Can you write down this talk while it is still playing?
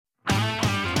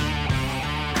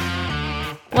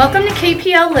Welcome to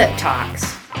KPL Lit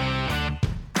Talks.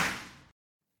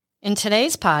 In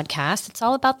today's podcast, it's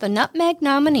all about the Nutmeg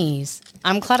Nominees.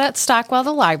 I'm Claudette Stockwell,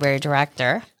 the Library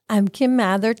Director. I'm Kim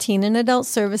Mather, Teen and Adult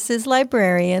Services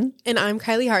Librarian. And I'm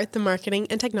Kylie Hart, the Marketing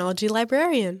and Technology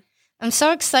Librarian. I'm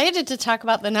so excited to talk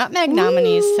about the Nutmeg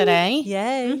Nominees today.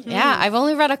 Yay. Mm-hmm. Yeah, I've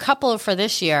only read a couple for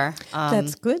this year.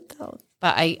 That's good, though.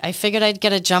 But I figured I'd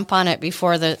get a jump on it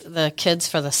before the kids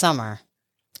for the summer.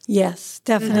 Yes,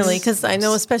 definitely, because I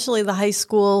know especially the high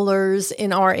schoolers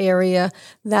in our area,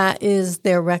 that is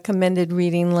their recommended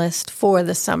reading list for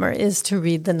the summer is to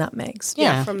read the Nutmegs.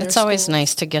 Yeah, from their it's always schools.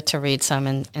 nice to get to read some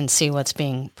and see what's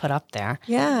being put up there.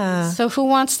 Yeah. So who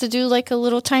wants to do like a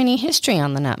little tiny history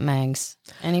on the Nutmegs?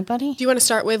 Anybody? Do you want to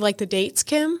start with like the dates,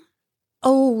 Kim?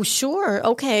 Oh, sure.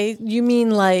 Okay. You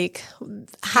mean like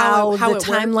how How the it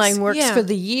timeline works Yeah. for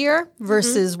the year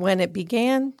versus when it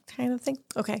began kind of thing?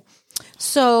 Okay.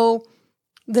 So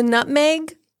the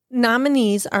Nutmeg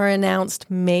Nominees are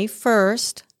announced May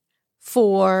 1st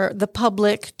for the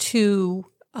public to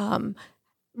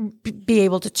be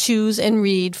able to choose and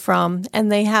read from.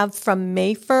 And they have from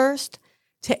May 1st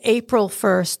to April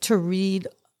 1st to read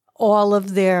all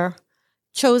of their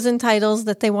chosen titles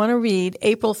that they want to read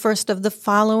April 1st of the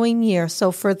following year.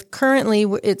 So for currently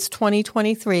it's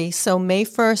 2023. So May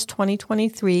 1st,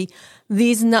 2023,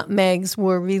 these nutmegs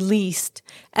were released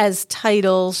as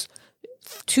titles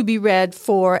to be read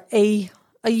for a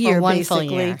year, one full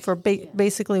basically, year. for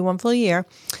basically one full year.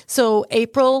 So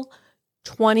April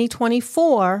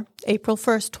 2024, April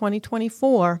 1st,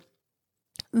 2024,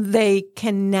 they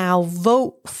can now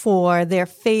vote for their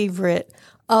favorite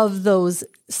of those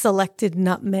selected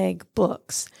Nutmeg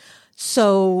books.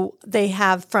 So they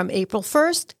have from April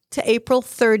 1st to April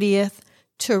 30th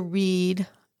to read,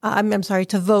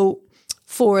 to vote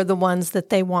for the ones that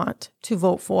they want to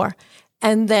vote for.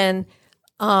 And then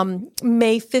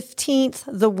May 15th,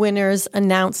 the winners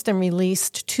announced and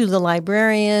released to the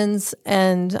librarians,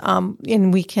 and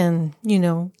we can,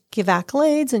 give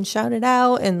accolades and shout it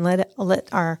out and let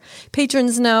our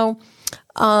patrons know.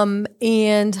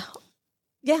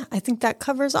 Yeah, I think that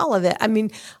covers all of it. I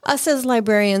mean, us as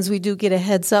librarians, we do get a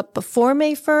heads up before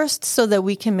May 1st so that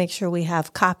we can make sure we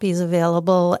have copies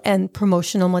available and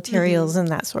promotional materials and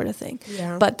that sort of thing.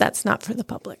 Yeah. But that's not for the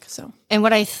public. So, And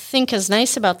what I think is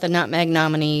nice about the Nutmeg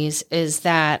Nominees is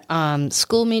that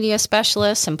school media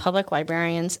specialists and public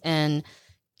librarians and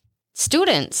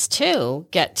students, too,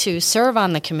 get to serve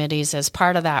on the committees as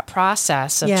part of that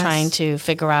process of Yes. trying to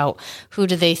figure out who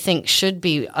do they think should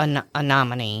be a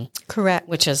nominee, correct.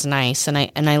 which is nice. And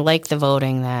I like the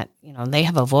voting that, they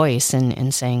have a voice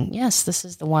in saying, yes, this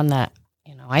is the one that,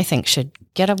 I think should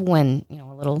get a win,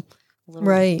 a little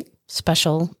Right.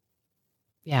 special.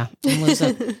 Yeah. and lose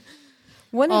it.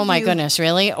 Oh my goodness,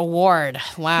 really? Award.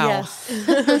 Wow.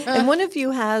 Yes. And one of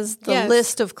you has the Yes.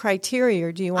 list of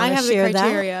criteria. Do you want I to have share the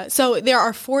criteria. So there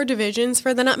are 4 divisions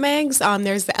for the Nutmegs.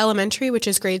 There's the elementary, which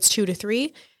is grades 2 to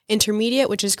 3, intermediate,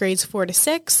 which is grades 4 to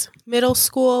 6, middle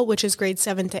school, which is grades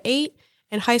 7 to 8,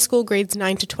 and high school, grades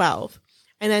 9 to 12.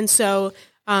 And then so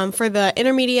for the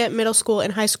intermediate, middle school,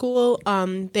 and high school,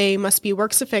 they must be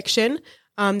works of fiction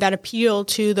that appeal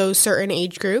to those certain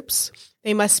age groups.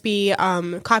 They must be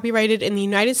copyrighted in the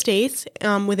United States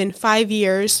within 5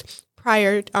 years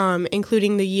prior,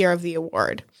 including the year of the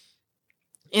award.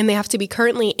 And they have to be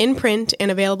currently in print and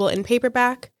available in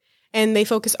paperback. And they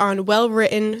focus on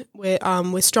well-written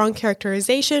with strong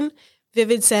characterization,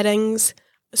 vivid settings,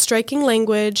 striking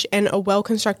language, and a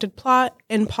well-constructed plot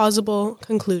and plausible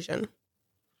conclusion.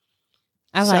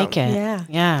 I like it. Yeah.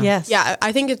 Yeah. Yes. Yeah,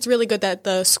 I think it's really good that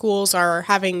the schools are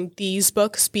having these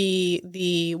books be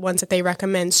the ones that they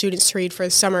recommend students to read for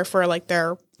the summer for like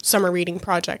their summer reading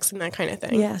projects and that kind of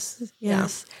thing. Yes.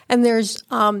 Yes. And there's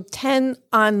 10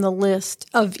 on the list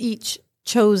of each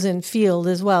chosen field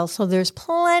as well. So there's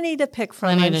plenty to pick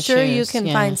from. Plenty I'm to sure you choose, can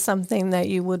yeah. find something that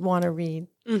you would want to read.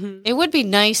 Mm-hmm. It would be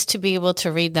nice to be able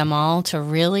to read them all to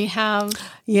really have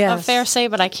Yes. a fair say,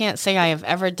 but I can't say I have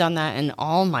ever done that in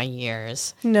all my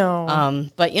years. No.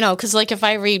 But, because like if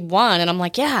I read one and I'm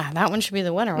like, yeah, that one should be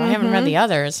the winner. Well, I haven't read the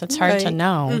others. It's hard to Right.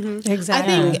 know. I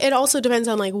Exactly. think it also depends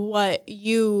on like what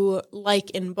you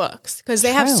like in books because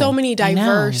they have True. so many I know.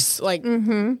 diverse like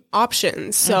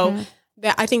options. So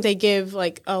I think they give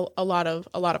like a lot of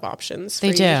options. They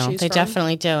for you to do. choose They from.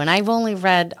 definitely do. And I've only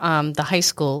read the high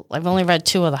school. I've only read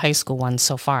 2 of the high school ones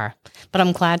so far. But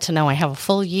I'm glad to know I have a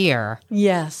full year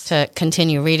Yes. to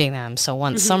continue reading them. So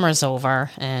once summer's over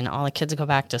and all the kids go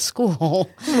back to school,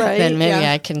 Right, then maybe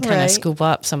yeah. I can kind of Right. scoop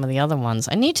up some of the other ones.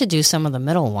 I need to do some of the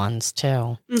middle ones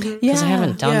too, because Yeah. I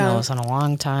haven't done Yeah. those in a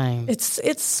long time.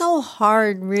 It's so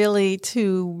hard, really,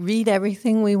 to read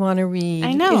everything we want to read.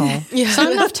 I know. It's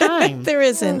not enough time. There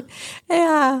isn't.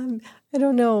 Yeah, I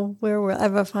don't know where we'll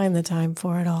ever find the time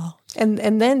for it all. And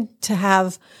then to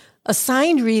have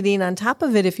assigned reading on top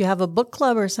of it, if you have a book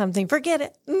club or something, forget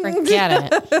it.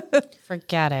 Forget it.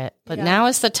 Forget it. But now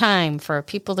is the time for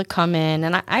people to come in.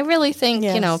 And I really think,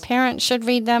 Yes. parents should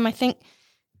read them. I think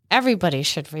everybody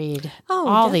should read Oh,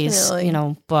 all definitely.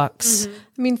 these, books.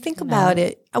 I mean, think about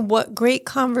it. What great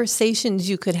conversations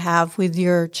you could have with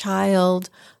your child,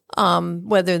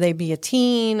 whether they be a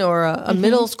teen or a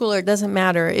middle schooler, it doesn't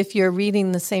matter if you're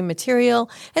reading the same material,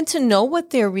 and to know what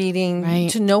they're reading, Right.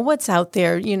 to know what's out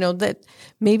there, that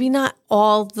maybe not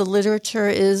all the literature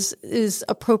is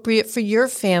appropriate for your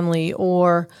family,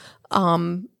 or,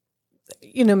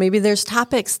 maybe there's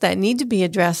topics that need to be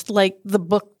addressed, like the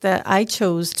book that I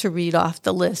chose to read off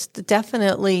the list.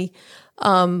 Definitely,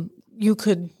 you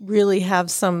could really have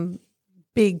some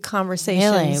big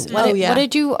conversations. Really? What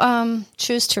did you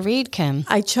choose to read, Kim?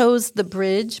 I chose The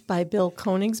Bridge by Bill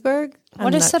Konigsberg.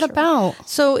 What is it about?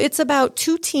 So it's about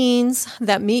 2 teens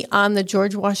that meet on the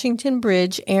George Washington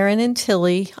Bridge, Aaron and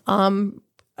Tilly.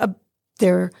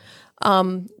 They're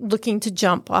looking to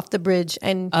jump off the bridge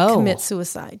and commit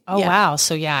suicide. Oh, Yeah. wow.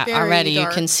 So, Very already you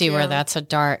dark, can see where that's a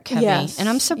dark, heavy. Yes. And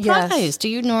I'm surprised. Yes. Do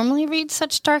you normally read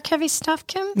such dark, heavy stuff,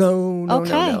 Kim? No, Okay,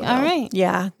 no. all right.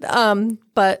 Yeah.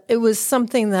 But it was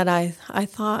something that I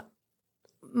thought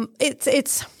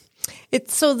it's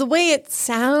so the way it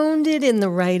sounded in the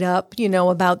write up,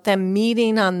 about them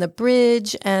meeting on the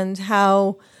bridge and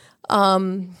how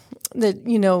the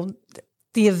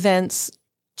events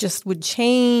just would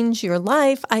change your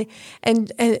life. And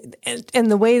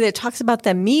the way that it talks about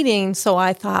them meeting. So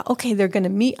I thought, okay, they're going to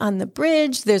meet on the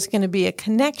bridge. There's going to be a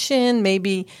connection.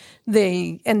 Maybe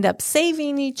they end up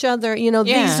saving each other.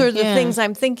 These are the things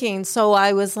I'm thinking. So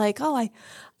I was like, oh,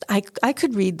 I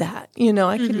could read that.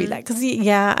 I could read that because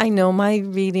I know my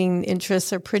reading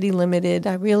interests are pretty limited.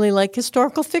 I really like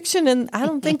historical fiction, and I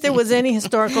don't think there was any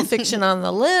historical fiction on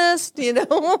the list.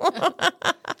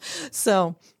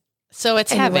 So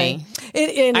it's Anyway,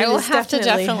 heavy. I will is have to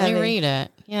definitely heavy. read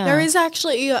it. Yeah. There is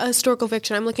actually a historical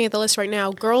fiction. I'm looking at the list right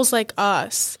now. Girls Like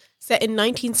Us, set in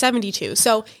 1972.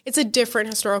 So it's a different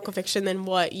historical fiction than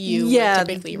what you would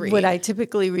typically read. What I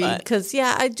typically read, because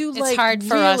I do It's like hard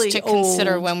for really us to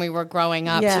consider old. when we were growing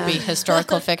up Yeah. to be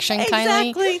historical fiction,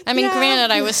 Exactly, Kylie. I mean, yeah.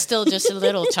 granted, I was still just a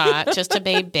little tot, just a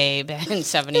babe in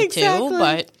 72, Exactly.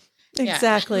 but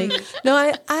Exactly.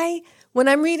 No, I when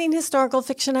I'm reading historical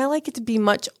fiction, I like it to be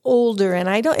much older, and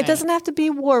it doesn't have to be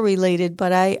war related,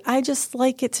 but I just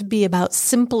like it to be about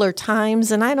simpler times,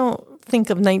 and I don't think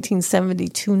of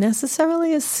 1972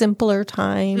 necessarily as simpler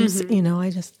times. I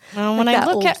just well, like when I that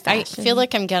look at, I old-fashioned. feel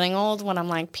like I'm getting old when I'm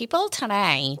like, people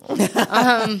today.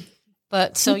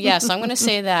 But so, yes, I'm going to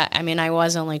say that. I mean, I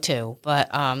was only 2,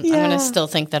 but I'm going to still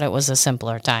think that it was a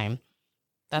simpler time.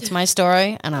 That's my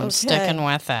story, and I'm sticking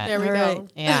with it. There we All go.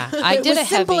 right. Yeah, I it did was a a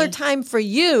simpler heavy. time for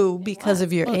you because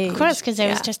of your age. Of course, because I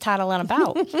was just toddling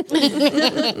about.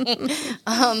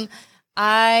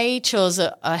 I chose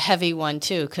a heavy one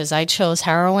too, because I chose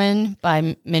Heroine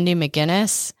by Mindy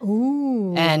McGinnis,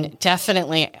 Ooh. and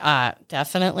definitely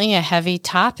a heavy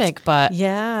topic. But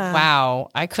Yeah. wow,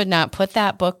 I could not put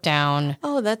that book down.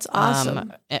 Oh, that's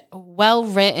awesome. Well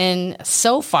written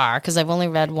so far, because I've only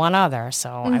read one other, so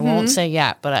I won't say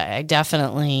yet. But I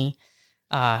definitely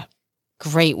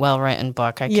great, well written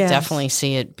book. I could Yes. definitely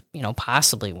see it,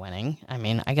 possibly winning. I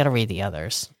mean, I got to read the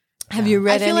others. Have you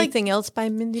read I feel like- anything else by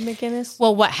Mindy McGinnis?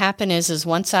 Well, what happened is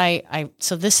once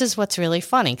so this is what's really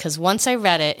funny, because once I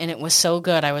read it and it was so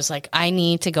good, I was like, I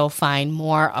need to go find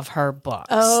more of her books.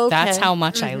 Oh, okay. That's how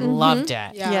much I loved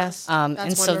it. Yeah. Yes. And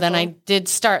That's so then I wonderful. did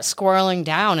start squirreling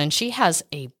down, and she has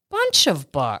a bunch of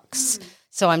books.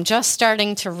 So I'm just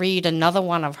starting to read another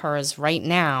one of hers right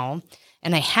now.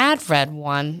 And I had read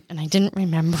one and I didn't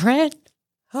remember it.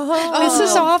 This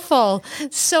is awful.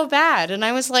 It's so bad. And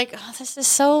I was like, oh, this is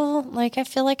so, I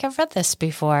feel like I've read this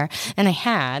before. And I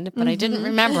had, but I didn't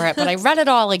remember it. But I read it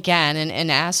all again and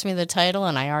asked me the title,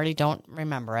 and I already don't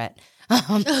remember it.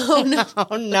 Oh no.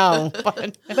 Oh, no.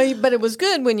 But But it was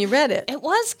good when you read it. it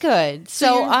was good.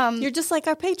 So, You're just like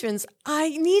our patrons. I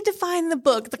need to find the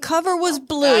book. The cover was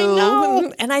blue. I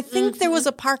know. And I think there was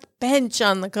a park bench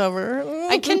on the cover.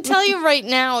 I can tell you right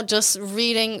now, just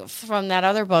reading from that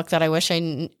other book that I wish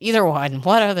either one.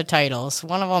 What are the titles?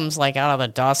 One of them's like Out of the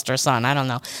Dust or something. I don't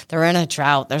know. They're in a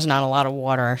drought. There's not a lot of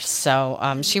water.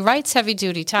 So she writes heavy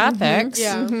duty topics.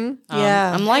 Yeah.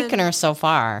 Yeah. I'm liking her so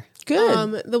far.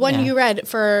 Good. The one you read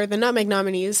for the Nutmeg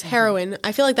Nominees, Heroine,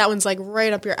 I feel like that one's like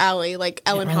right up your alley, like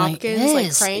Ellen Hopkins,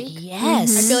 like Crank.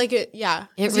 Yes. I feel like it 'cause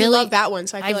really- you love that one,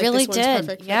 so I feel like really this one's did.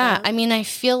 perfect for Yeah. that. I mean, I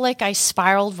feel like I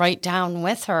spiraled right down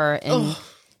with her.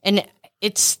 And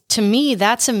it's, to me,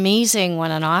 that's amazing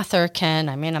when an author can,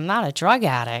 I mean, I'm not a drug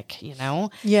addict, you know?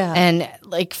 Yeah. And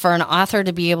like for an author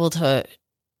to be able to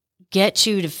get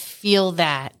you to feel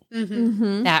that,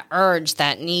 that urge,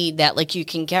 that need, that like you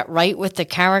can get right with the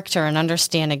character and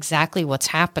understand exactly what's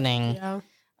happening. Yeah.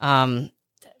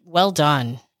 Well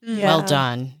done. Yeah. Well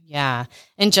done. Yeah.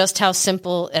 And just how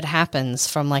simple it happens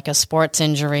from like a sports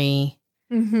injury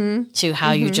to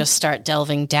how you just start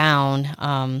delving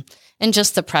down. And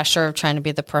just the pressure of trying to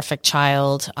be the perfect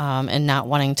child and not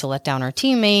wanting to let down her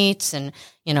teammates and,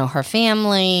 you know, her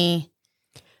family.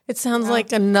 It sounds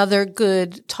like another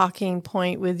good talking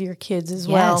point with your kids as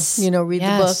Yes. well. You know, read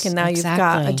the book and now you've got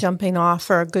a exactly. jumping off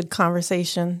for a good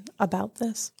conversation about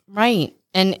this. Right.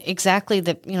 And exactly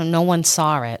that, you know, no one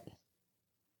saw it.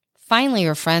 Finally,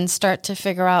 your friends start to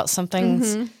figure out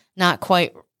something's not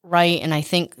quite right. And I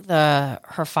think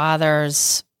her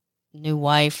father's new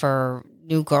wife or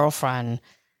new girlfriend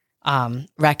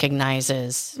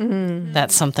recognizes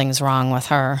that something's wrong with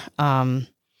her.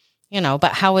 You know,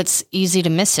 but how it's easy to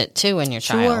miss it too in your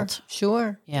child.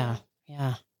 Sure. Yeah.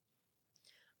 Yeah.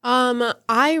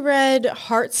 I read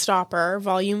Heartstopper,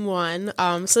 Volume 1.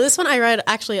 So this one I read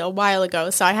actually a while ago,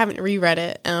 so I haven't reread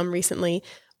it recently.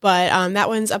 But that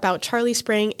one's about Charlie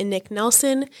Spring and Nick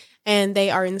Nelson, and they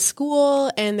are in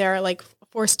school, and they're like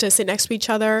forced to sit next to each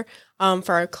other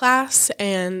for a class,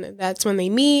 and that's when they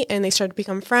meet, and they start to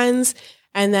become friends.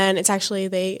 And then it's actually,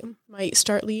 they might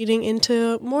start leading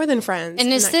into more than friends.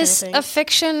 And is that kind of this thing. a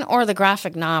fiction or the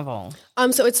graphic novel?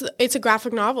 So it's a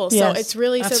graphic novel. So Yes. it's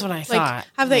really That's so, what I like, thought.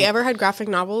 have they ever had graphic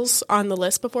novels on the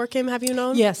list before, Kim? Have you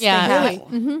known? Yes. Yeah. they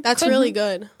have. Really? That's really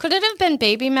good. Could it have been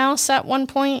Baby Mouse at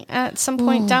some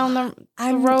point down the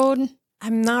road?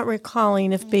 I'm not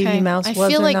recalling if Baby Okay. Mouse I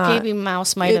was feel or like not. Baby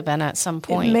Mouse might have been at some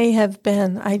point. It may have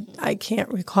been. I can't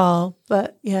recall,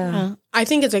 but yeah. I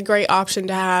think it's a great option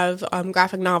to have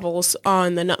graphic novels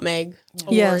on the Nutmeg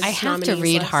Awards. Yes. I have to nominees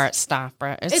read list.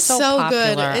 Heartstopper. It's so so popular.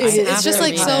 good. I It's have just to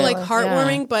like read so it. like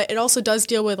heartwarming, but it also does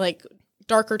deal with like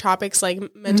darker topics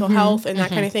like mental health and that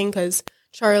kind of thing, because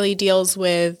Charlie deals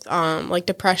with like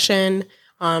depression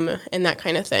and that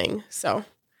kind of thing. So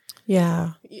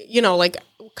Yeah. you know, like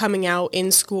coming out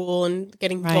in school and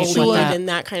getting Right, bullied what that- and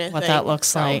that kind of What thing. that looks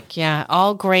So, like. Yeah.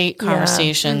 All great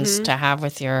conversations to have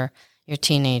with your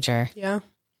teenager. Yeah.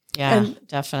 Yeah, And-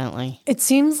 definitely. It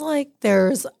seems like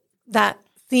there's that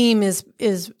theme is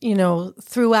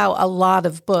throughout a lot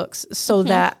of books, so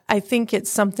that I think it's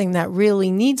something that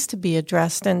really needs to be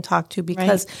addressed and talked to,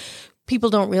 because people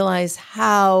don't realize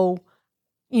how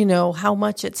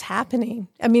much it's happening.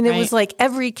 I mean, it was like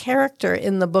every character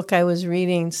in the book I was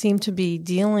reading seemed to be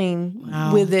dealing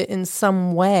with it in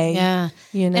some way. Yeah.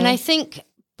 And I think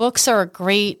books are a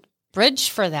great bridge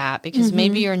for that, because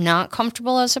maybe you're not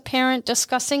comfortable as a parent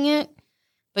discussing it,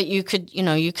 but you could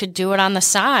do it on the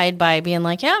side by being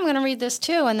like, yeah, I'm going to read this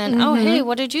too. And then, oh, hey,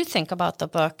 what did you think about the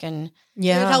book? And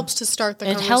It helps to start the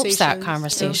conversation. it helps that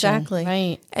conversation. Exactly.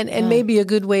 Right. And maybe a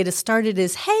good way to start it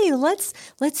is, hey, let's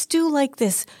do like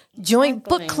this joint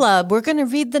book club. We're going to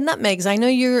read the Nutmegs. I know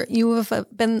you have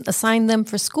been assigned them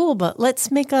for school, but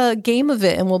let's make a game of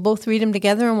it, and we'll both read them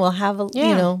together, and we'll have a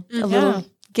little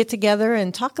get together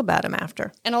and talk about them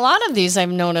after. And a lot of these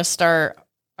I've noticed are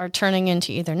turning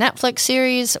into either Netflix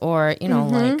series or,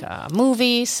 like a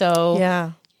movie. So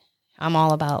Yeah. I'm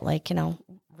all about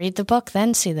read the book,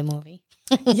 then see the movie.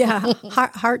 Yeah,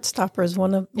 Heartstopper is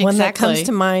one that Exactly. comes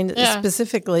to mind Yeah.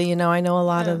 specifically. I know a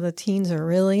lot of the teens are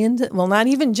really into. Well, not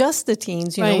even just the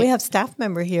teens. Right. We have staff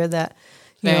member here that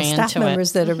Very staff into it.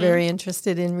 members that are very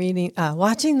interested in reading,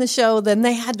 watching the show. Then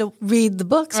they had to read the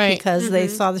books Right. because they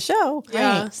saw the show.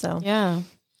 Yeah. Right. So Yeah.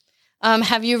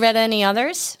 Have you read any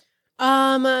others?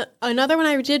 Another one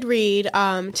I did read,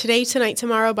 Today, Tonight,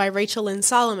 Tomorrow by Rachel Lynn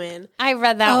Solomon. I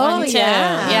read that Oh, one too.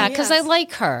 yeah. Yeah, because I Yes.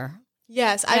 like her.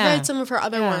 Yes, I Yeah. read some of her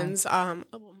other ones,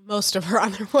 most of her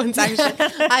other ones, actually.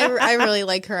 I really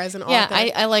like her as an Yeah, author.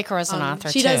 I like her as an author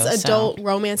She too. does so. adult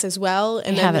romance as well.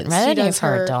 And I then haven't read she any does of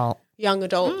her adult. young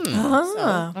adult.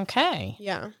 Okay.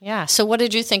 Yeah. Yeah. So what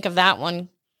did you think of that one?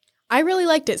 I really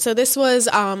liked it. So this was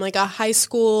like a high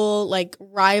school like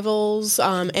rivals,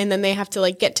 and then they have to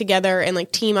like get together and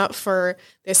like team up for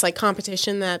this like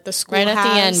competition that the school Right at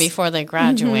has. the end before they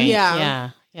graduate.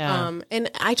 Yeah.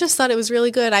 And I just thought it was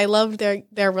really good. I loved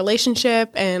their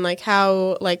relationship and like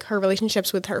how like her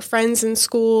relationships with her friends in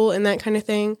school and that kind of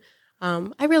thing.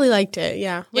 I really liked it.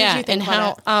 Yeah. What did you think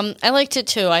about it? I liked it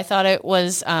too. I thought it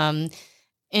was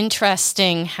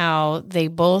interesting how they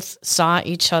both saw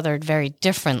each other very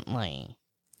differently,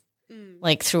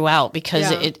 like throughout,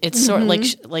 because it's sort of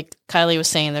like Kylie was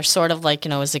saying, they're sort of like,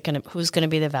 who's going to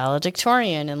be the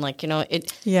valedictorian, and like,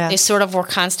 they sort of were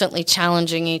constantly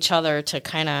challenging each other to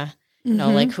kind of,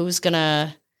 like who's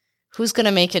gonna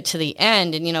make it to the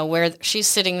end, and where she's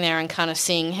sitting there and kind of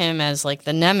seeing him as like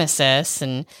the nemesis,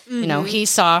 and he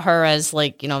saw her as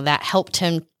like that helped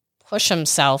him push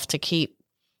himself to keep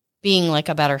being like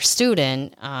a better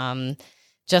student.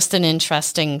 Just an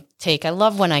interesting take. I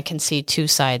love when I can see two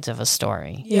sides of a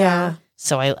story. Yeah.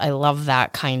 So I love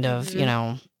that kind of,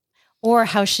 or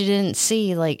how she didn't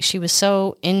see, like she was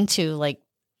so into, like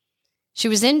she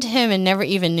was into him and never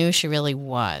even knew she really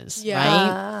was,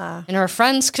 right? And her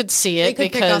friends could see it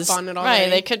because, pick up on it already. Right,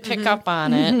 they could pick up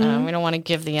on it. We don't want to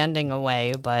give the ending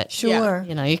away, but sure,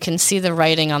 you can see the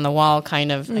writing on the wall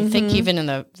kind of, I think even in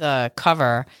the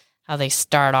cover, how they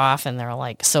start off and they're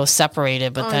like so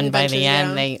separated, but then by the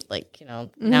end they like,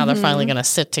 now they're finally going to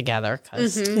sit together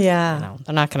because, they're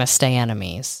not going to stay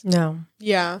enemies. No.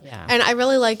 Yeah. And I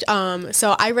really liked,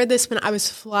 so I read this when I was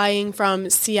flying from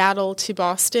Seattle to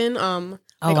Boston, on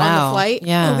the flight.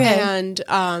 Yeah. Okay. And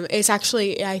it's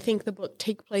actually, I think the book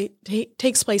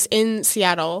takes place in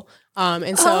Seattle.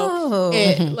 And so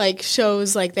it like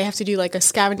shows like they have to do like a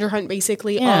scavenger hunt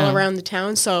basically all around the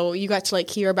town. So you got to like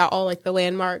hear about all like the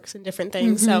landmarks and different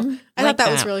things. So I thought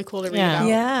that was really cool to read about.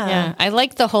 Yeah. I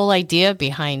like the whole idea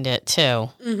behind it too.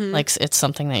 Like it's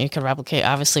something that you could replicate.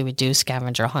 Obviously we do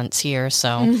scavenger hunts here.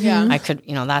 So I could,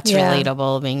 that's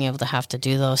relatable, being able to have to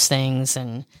do those things.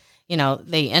 And,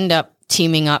 they end up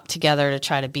teaming up together to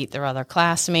try to beat their other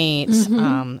classmates.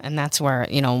 And that's where,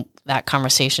 that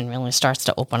conversation really starts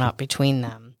to open up between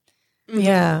them.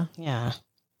 Yeah.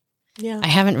 I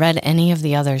haven't read any of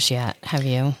the others yet. Have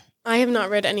you? I have not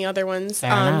read any other ones.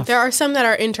 Fair enough. There are some that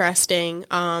are interesting.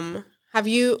 Do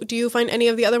you find any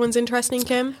of the other ones interesting,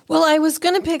 Kim? Well, I was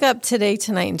going to pick up Today,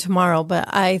 Tonight, and Tomorrow,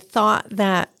 but I thought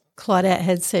that Claudette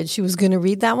had said she was going to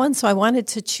read that one, so I wanted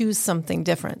to choose something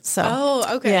different. So,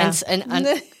 okay. Yeah. And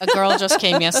a girl just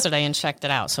came yesterday and checked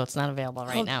it out, so it's not available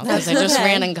right now because I just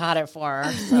ran and got it for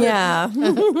her. So. Yeah.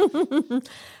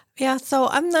 Yeah, so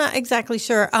I'm not exactly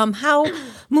sure. How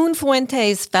Moon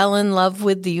Fuentes fell in love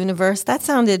with the universe, that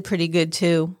sounded pretty good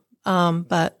too.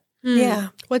 But yeah.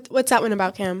 What's that one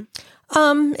about, Kim?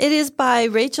 It is by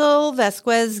Rachel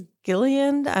Vasquez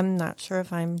Gilliand. I'm not sure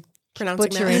if I'm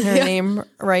butchering her name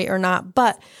right or not,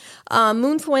 but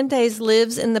Moon Fuentes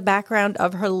lives in the background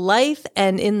of her life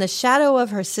and in the shadow of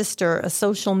her sister, a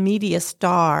social media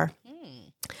star.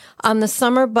 On the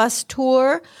summer bus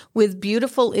tour with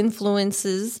beautiful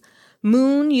influences,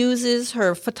 Moon uses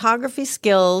her photography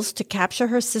skills to capture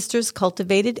her sister's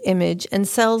cultivated image and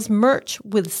sells merch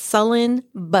with sullen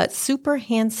but super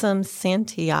handsome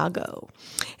Santiago.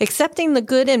 Accepting the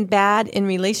good and bad in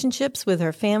relationships with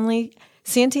her family,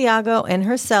 Santiago and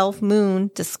herself, Moon,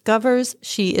 discovers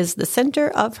she is the center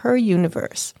of her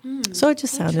universe. So it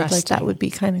just sounded like that would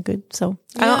be kind of good. So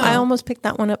I almost picked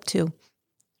that one up too.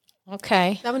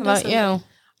 Okay. That one How about you?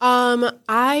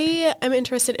 I am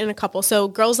interested in a couple. So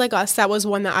Girls Like Us, that was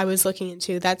one that I was looking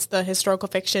into. That's the historical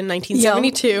fiction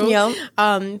 1972.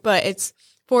 Yep. But it's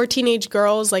 4 teenage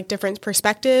girls, like different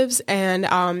perspectives, and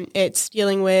it's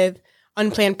dealing with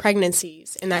unplanned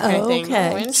pregnancies and that kind of thing.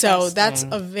 Okay. So that's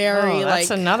a very that's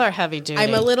another heavy duty.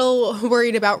 I'm a little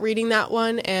worried about reading that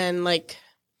one, and like,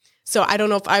 so I don't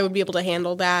know if I would be able to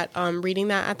handle that reading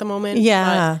that at the moment.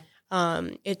 Yeah.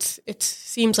 But, it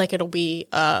seems like it'll be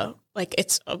like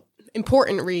it's a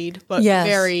important read, but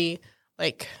very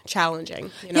like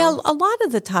challenging. Yeah, a lot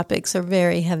of the topics are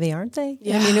very heavy, aren't they?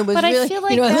 Yeah. I mean, it was But I really, feel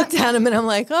like I looked at them and I'm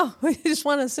like, oh, I just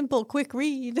want a simple, quick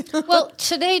read. Well,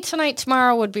 Today, Tonight,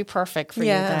 Tomorrow would be perfect for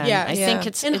you then. Yeah. I think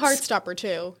it's Heartstopper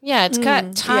too. Yeah, it's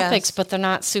got topics, but they're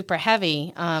not super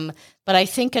heavy. But I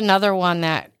think another one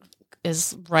that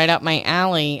is right up my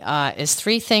alley is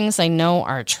 3 Things I Know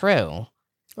Are True.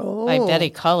 By Betty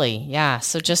Culley. Yeah.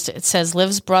 So it says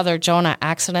Liv's brother Jonah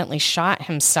accidentally shot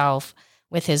himself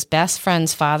with his best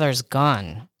friend's father's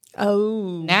gun.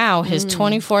 Now his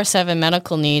 24/7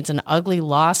 medical needs and ugly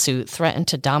lawsuit threaten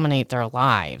to dominate their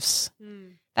lives.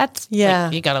 That's Yeah.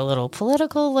 like, you got a little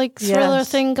political like thriller Yes.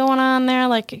 thing going on there.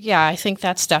 Like, yeah, I think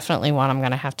that's definitely one I'm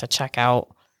going to have to check out.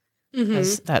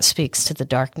 Because that speaks to the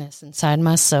darkness inside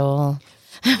my soul.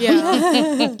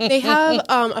 Yeah. They have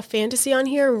a fantasy on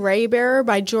here, Ray Bearer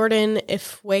by Jordan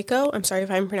Ifweko. I'm sorry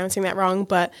if I'm pronouncing that wrong,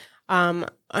 but I'm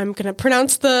going to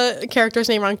pronounce the character's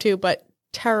name wrong too, but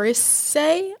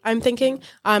Terese, I'm thinking,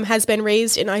 has been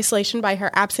raised in isolation by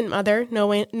her absent mother,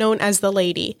 known as the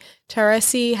Lady.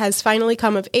 Terese has finally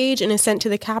come of age and is sent to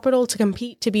the capital to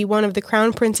compete to be one of the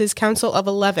Crown Prince's Council of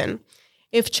 11.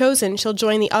 If chosen, she'll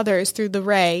join the others through the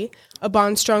Ray, a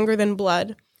bond stronger than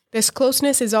blood. This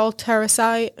closeness is all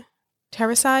Terese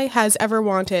has ever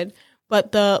wanted,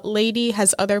 but the Lady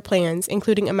has other plans,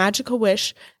 including a magical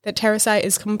wish that Terese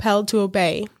is compelled to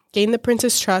obey, gain the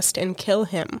prince's trust, and kill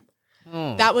him.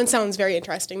 That one sounds very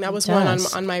interesting. That was one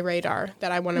on my radar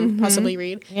that I want to possibly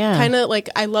read. Yeah. Kind of like,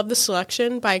 I love The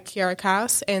Selection by Kiara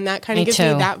Cass, and that kind of gives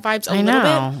too. me that vibes a I little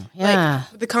know. bit. Yeah.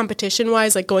 Like the competition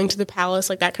wise, like going to the palace,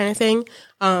 like that kind of thing.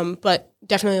 But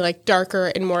definitely like darker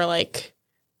and more like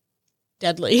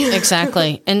deadly.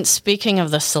 Exactly. And speaking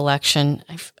of The Selection,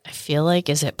 I feel like,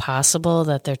 is it possible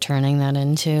that they're turning that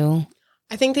into?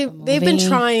 I think they've been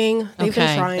trying. They've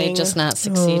been trying. They're just not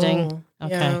succeeding.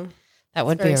 Okay. Yeah. That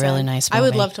would be a Very really sad. nice movie. I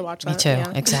would love to watch that. Me too.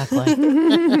 Yeah.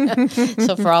 Exactly.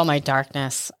 So for all my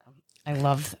darkness, I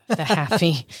love the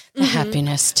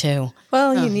happiness too.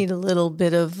 Well, you need a little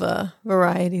bit of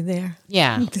variety there.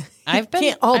 Yeah.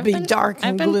 Can't all be dark and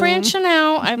I've been gloom. branching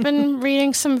out. I've been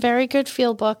reading some very good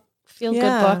feel good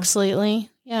Yeah. books lately.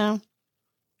 Yeah.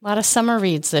 A lot of summer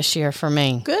reads this year for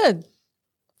me. Good.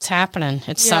 It's happening.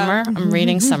 It's Yeah. summer. I'm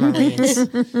reading summer reads.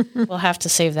 We'll have to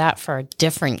save that for a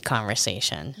different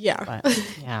conversation. Yeah. But,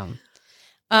 yeah.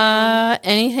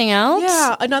 Anything else?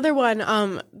 Yeah, another one,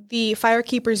 The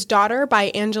Firekeeper's Daughter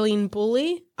by Angeline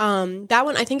Booley. That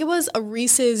one, I think it was a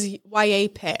Reese's YA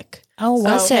pick. Oh,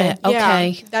 was it? Okay.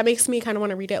 Yeah, that makes me kind of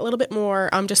want to read it a little bit more.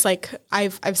 Just like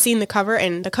I've seen the cover,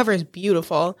 and the cover is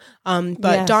beautiful. But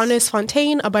Yes. Donis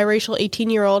Fontaine, a biracial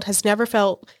 18-year-old, has never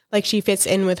felt like she fits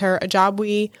in with her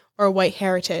Ojibwe or white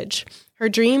heritage. Her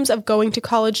dreams of going to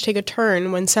college take a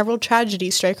turn when several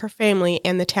tragedies strike her family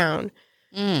and the town.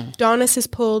 Donis is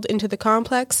pulled into the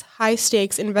complex,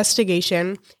 high-stakes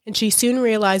investigation, and she soon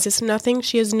realizes nothing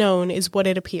she has known is what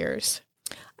it appears.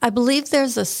 I believe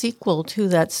there's a sequel too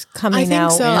that's coming I think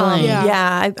out. so. Really?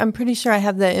 Yeah. I'm pretty sure I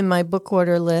have that in my book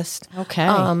order list. Okay.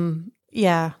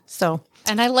 Yeah. So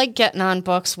And I like getting on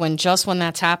books when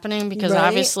that's happening, because Right.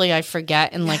 obviously I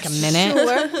forget in like a minute.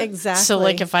 sure, exactly. So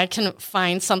like if I can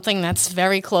find something that's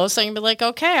very close, I can be like,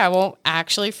 okay, I won't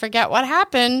actually forget what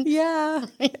happened. yeah,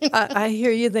 I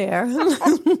hear you there.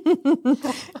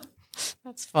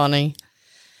 That's funny.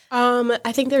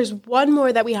 I think there's one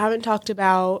more that we haven't talked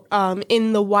about,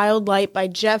 In the Wild Light by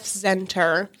Jeff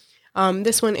Zenter.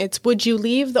 This one, it's Would you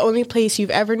leave the only place you've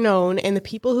ever known and the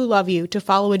people who love you to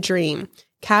follow a dream?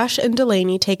 Cash and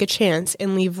Delaney take a chance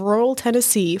and leave rural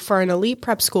Tennessee for an elite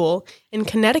prep school in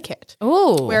Connecticut,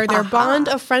 Ooh, where their bond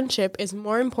of friendship is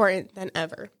more important than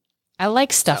ever. I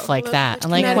like stuff like that. I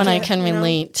like when I can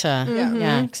relate to.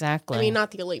 Yeah, exactly. I mean,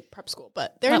 not the elite prep school,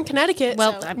 but they're in Connecticut.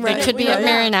 well, so they could be at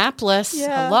Marionopolis,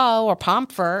 Yeah. hello, or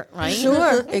Pomfret, right?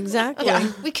 Sure, exactly.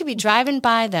 Yeah. We could be driving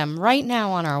by them right now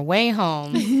on our way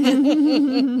home.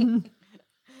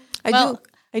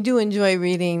 I do enjoy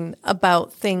reading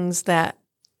about things that,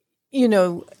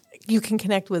 you can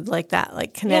connect with like that,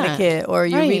 like Connecticut, or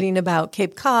you're right. reading about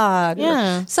Cape Cod,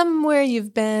 Yeah. or somewhere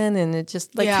you've been, and it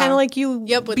just like Yeah. kind of like you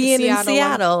Yep, with the being in Seattle one.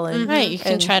 Seattle, and Right, you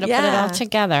can and- try to put it all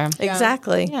together.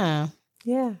 Exactly. Yeah.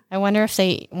 Yeah. I wonder if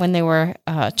when they were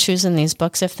choosing these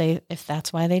books, if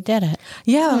that's why they did it.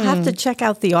 Yeah, I'll have to check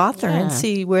out the author and Yeah.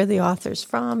 see where the author's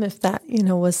from, if that,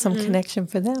 was some connection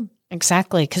for them.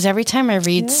 Exactly, because every time I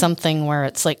read something where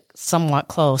it's like somewhat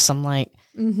close, I'm like,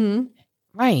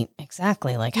 right,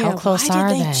 exactly. Like, how close why are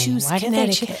did they they? choose Why did they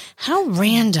Connecticut? How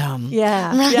random.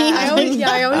 Yeah. Right?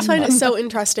 I always find it so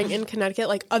interesting in Connecticut,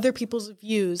 like other people's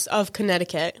views of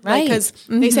Connecticut. Right. Because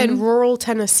they said rural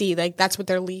Tennessee, like that's what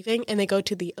they're leaving, and they go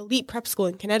to the elite prep school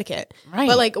in Connecticut. Right.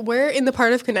 But like we're in the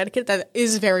part of Connecticut that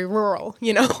is very rural,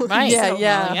 Right. Yeah, So,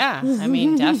 yeah. well, yeah. I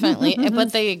mean, definitely.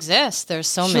 But they exist. There's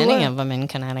so many of them in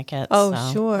Connecticut. Oh,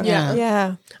 so, sure. Yeah.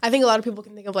 Yeah. I think a lot of people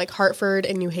can think of like Hartford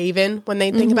and New Haven when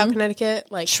they think about Connecticut,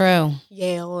 like True.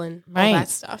 Yale and Right. all that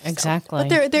stuff. So. Exactly.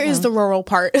 But there is the rural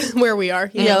part where we are.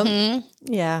 You know?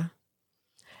 Yeah.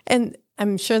 And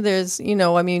I'm sure there's,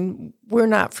 we're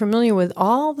not familiar with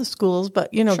all the schools,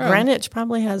 but, Greenwich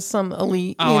probably has some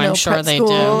elite, I'm sure prep they school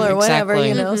do. or whatever,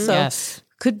 Exactly. so Yes.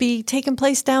 could be taking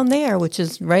place down there, which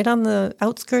is right on the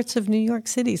outskirts of New York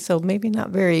City. So maybe not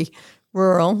very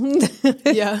rural.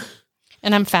 Yeah.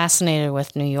 And I'm fascinated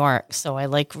with New York, so I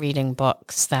like reading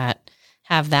books that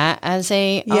have that as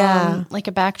a like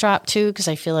a backdrop too, because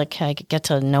I feel like I get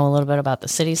to know a little bit about the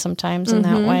city sometimes in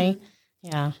that way.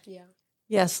 Yeah. Yeah.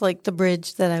 Yes, like the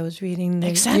bridge that I was reading.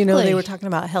 Exactly. You know, they were talking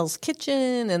about Hell's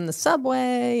Kitchen and the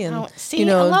subway and, I love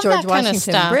George that kind of Washington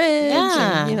stuff. Bridge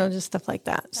Yeah. and, just stuff like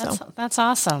that. So That's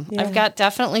awesome. Yeah. I've got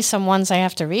definitely some ones I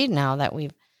have to read now that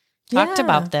we've talked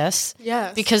about this.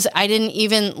 Yes. Because I didn't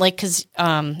even because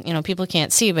people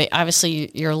can't see, but obviously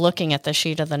you're looking at the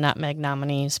sheet of the Nutmeg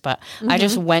nominees. But I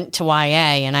just went to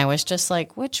YA and I was just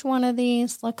like, which one of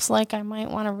these looks like I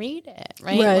might want to read it,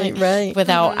 right? Right.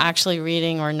 Without actually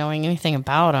reading or knowing anything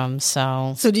about them.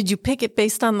 So did you pick it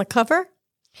based on the cover?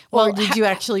 Or did you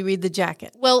actually read the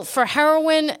jacket? Well, for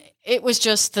heroin, it was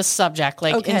just the subject.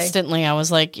 Like instantly, I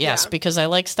was like, yes, because I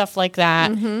like stuff like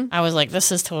that. I was like,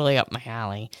 this is totally up my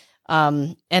alley.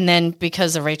 And then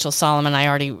because of Rachel Solomon, I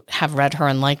already have read her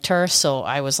and liked her. So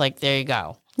I was like, there you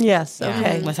go. Yes. Yeah,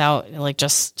 Okay. without like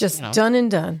just done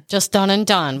and done. Just done and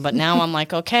done. But now I'm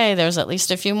like, okay, there's at least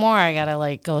a few more. I got to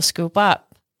like go scoop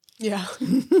up. Yeah.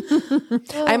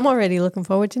 I'm already looking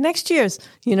forward to next year's.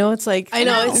 It's like. I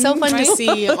know. It's so fun to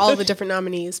see all the different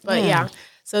nominees. But yeah.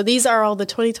 So these are all the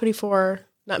 2024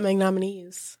 Nutmeg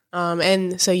nominees.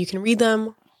 And so you can read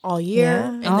them all year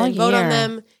and then vote on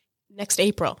them next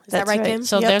April. Is that right, Kim?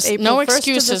 So there's no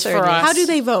excuses for us. How do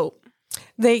they vote?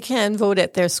 They can vote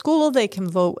at their school. They can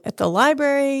vote at the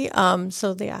library.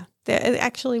 So they're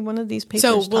actually one of these papers.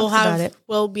 So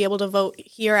we'll be able to vote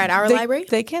here at our library?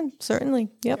 They can, certainly.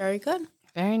 Yep. Very good.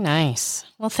 Very nice.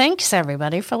 Well, thanks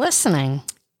everybody for listening.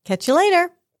 Catch you later.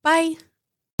 Bye.